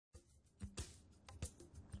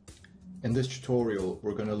In this tutorial,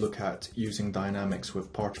 we're going to look at using dynamics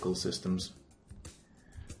with particle systems.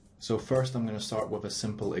 So first I'm going to start with a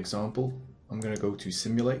simple example. I'm going to go to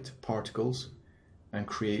Simulate, Particles, and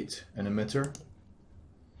create an emitter.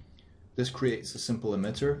 This creates a simple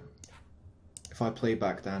emitter. If I play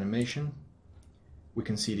back the animation, we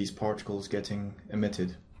can see these particles getting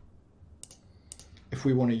emitted. If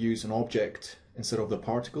we want to use an object instead of the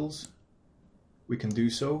particles, we can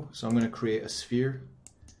do so. So I'm going to create a sphere,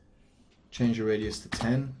 change the radius to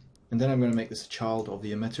 10, and then I'm going to make this a child of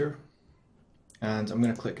the emitter. And I'm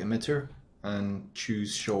going to click emitter and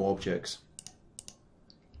choose show objects.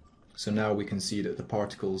 So now we can see that the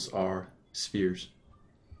particles are spheres.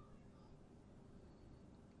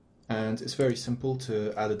 And it's very simple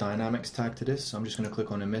to add a dynamics tag to this. So I'm just going to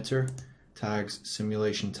click on emitter, tags,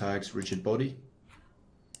 simulation tags, rigid body.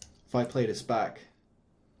 If I play this back,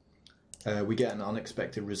 we get an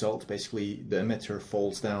unexpected result. Basically, the emitter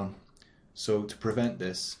falls down. So to prevent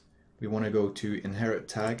this, we want to go to inherit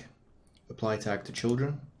tag, apply tag to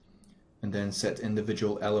children, and then set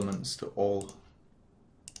individual elements to all.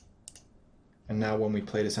 And now when we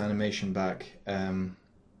play this animation back,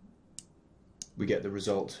 we get the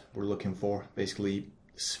result we're looking for. Basically,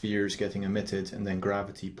 spheres getting emitted and then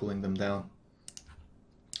gravity pulling them down.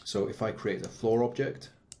 So if I create a floor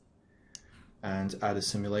object and add a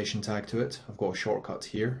simulation tag to it, I've got a shortcut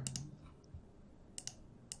here.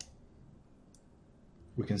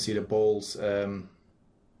 We can see the balls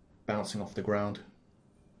bouncing off the ground.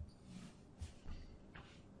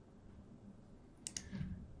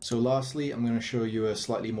 So lastly, I'm going to show you a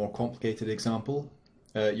slightly more complicated example.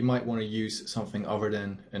 You might want to use something other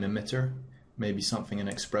than an emitter, maybe something in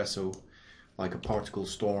expresso, like a particle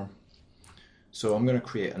storm. So I'm going to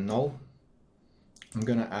create a null. I'm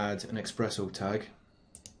going to add an expresso tag.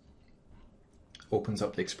 Opens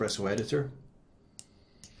up the expresso editor.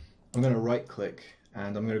 I'm going to right click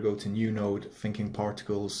and I'm going to go to new node, thinking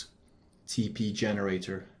particles, TP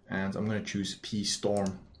generator, and I'm going to choose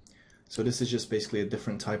pStorm. So this is just basically a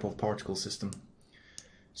different type of particle system.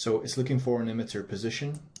 So it's looking for an emitter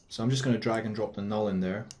position. So I'm just going to drag and drop the null in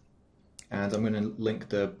there, and I'm going to link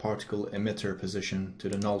the particle emitter position to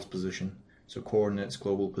the null's position. So coordinates,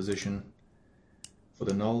 global position for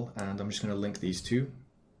the null, and I'm just going to link these two.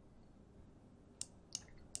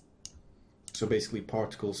 So basically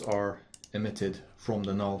particles are emitted from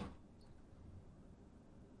the null.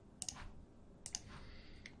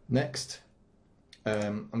 Next,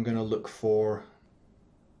 I'm going to look for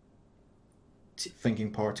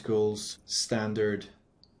thinking particles standard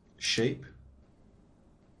shape.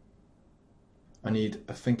 I need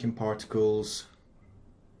a thinking particles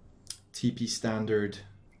TP standard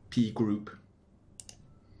P group.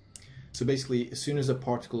 So basically, as soon as the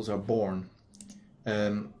particles are born,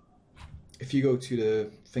 if you go to the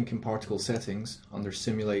thinking particle settings under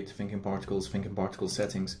simulate thinking particles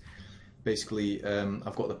settings, basically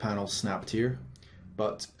I've got the panel snapped here,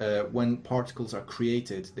 but when particles are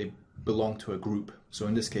created, they belong to a group. So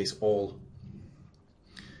in this case, all.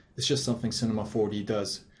 It's just something Cinema 4D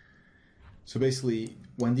does. So basically,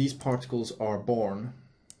 when these particles are born,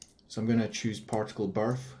 so I'm going to choose particle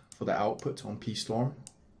birth for the output on pStorm.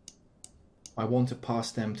 I want to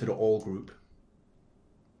pass them to the all group.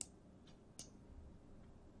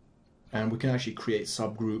 And we can actually create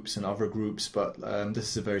subgroups and other groups, but this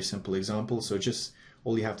is a very simple example. So just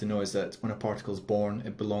all you have to know is that when a particle is born,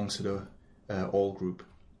 it belongs to the all group.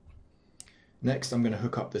 Next, I'm going to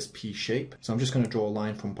hook up this P shape. So I'm just going to draw a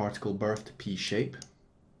line from particle birth to P shape.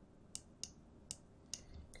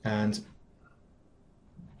 And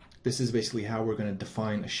this is basically how we're going to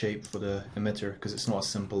define a shape for the emitter, because it's not as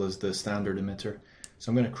simple as the standard emitter.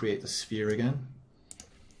 So I'm going to create the sphere again,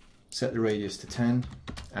 set the radius to 10,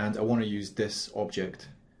 and I want to use this object.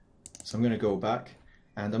 So I'm going to go back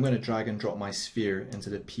and I'm going to drag and drop my sphere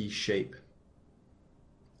into the P shape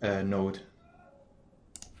node.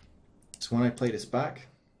 So when I play this back,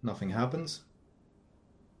 nothing happens.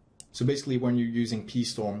 So basically, when you're using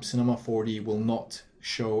pStorm, Cinema 4D will not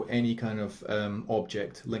show any kind of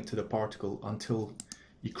object linked to the particle until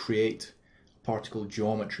you create particle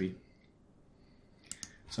geometry.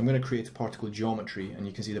 So I'm going to create a particle geometry, and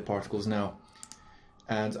you can see the particles now.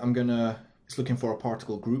 And it's looking for a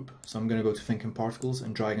particle group, so I'm going to go to thinking particles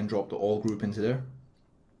and drag and drop the all group into there.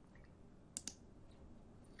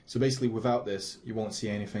 So basically, without this, you won't see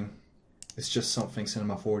anything. It's just something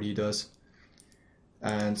Cinema 4D does.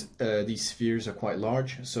 And these spheres are quite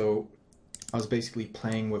large, so I was basically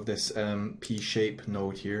playing with this P shape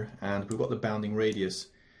node here, and we've got the bounding radius,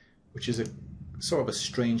 which is a sort of a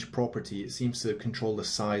strange property. It seems to control the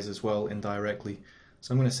size as well indirectly.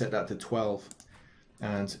 So I'm going to set that to 12.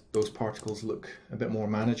 and those particles look a bit more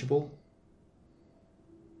manageable.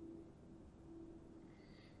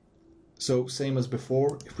 So same as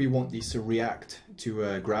before, if we want these to react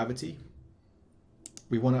to gravity,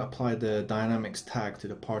 we want to apply the dynamics tag to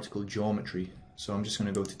the particle geometry. So I'm just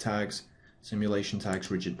going to go to tags, simulation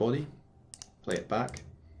tags, rigid body, play it back.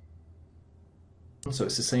 So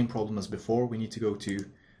it's the same problem as before. We need to go to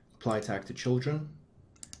apply tag to children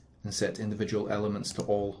and set individual elements to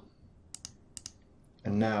all.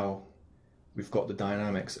 And now we've got the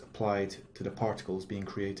dynamics applied to the particles being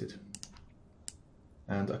created.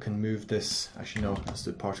 And I can move this, actually no, that's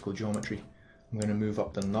the particle geometry. I'm going to move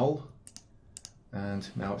up the null, and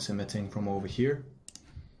now it's emitting from over here.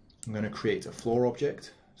 I'm going to create a floor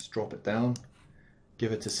object, just drop it down,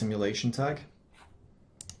 give it a simulation tag,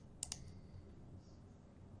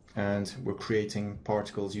 and we're creating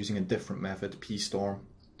particles using a different method, pStorm,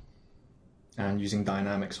 and using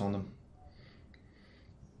dynamics on them.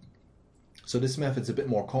 So this method's a bit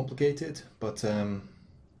more complicated, but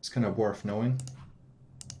it's kind of worth knowing.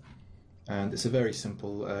 And it's a very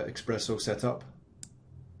simple expresso setup.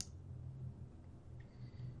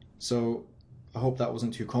 So I hope that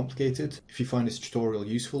wasn't too complicated. If you find this tutorial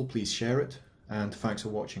useful, please share it, and thanks for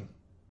watching.